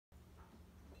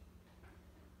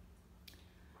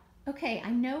Okay, I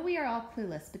know we are all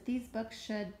clueless, but these books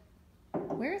should...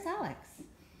 Where's Alex?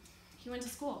 He went to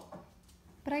school.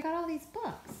 But I got all these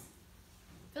books.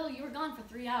 Phil, you were gone for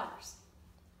 3 hours.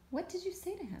 What did you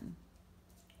say to him?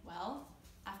 Well,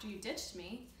 after you ditched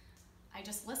me, I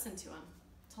just listened to him.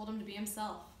 Told him to be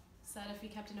himself. Said if he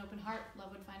kept an open heart,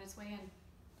 love would find its way in.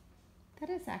 That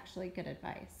is actually good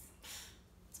advice.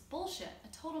 It's bullshit.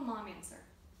 A total mom answer.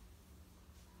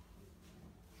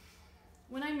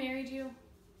 When I married you,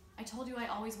 I told you I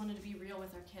always wanted to be real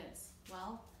with our kids.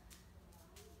 Well,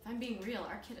 if I'm being real,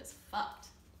 our kid is fucked.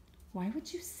 Why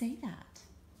would you say that?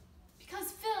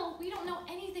 Because, Phil, we don't know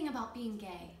anything about being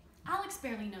gay. Alex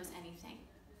barely knows anything.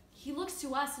 He looks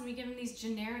to us and we give him these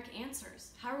generic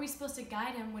answers. How are we supposed to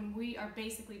guide him when we are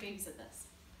basically babies at this?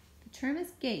 The term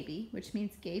is Gayby, which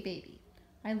means gay baby.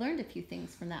 I learned a few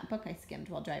things from that book I skimmed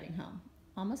while driving home.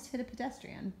 Almost hit a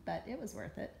pedestrian, but it was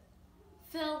worth it.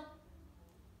 Phil,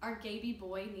 our Gayby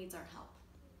boy needs our help.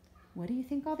 What do you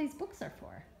think all these books are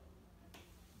for?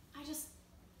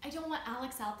 I don't want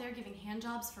Alex out there giving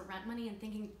handjobs for rent money and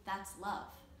thinking that's love.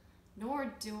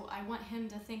 Nor do I want him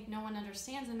to think no one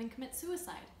understands him and commit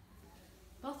suicide.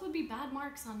 Both would be bad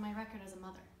marks on my record as a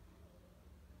mother.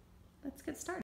 Let's get started.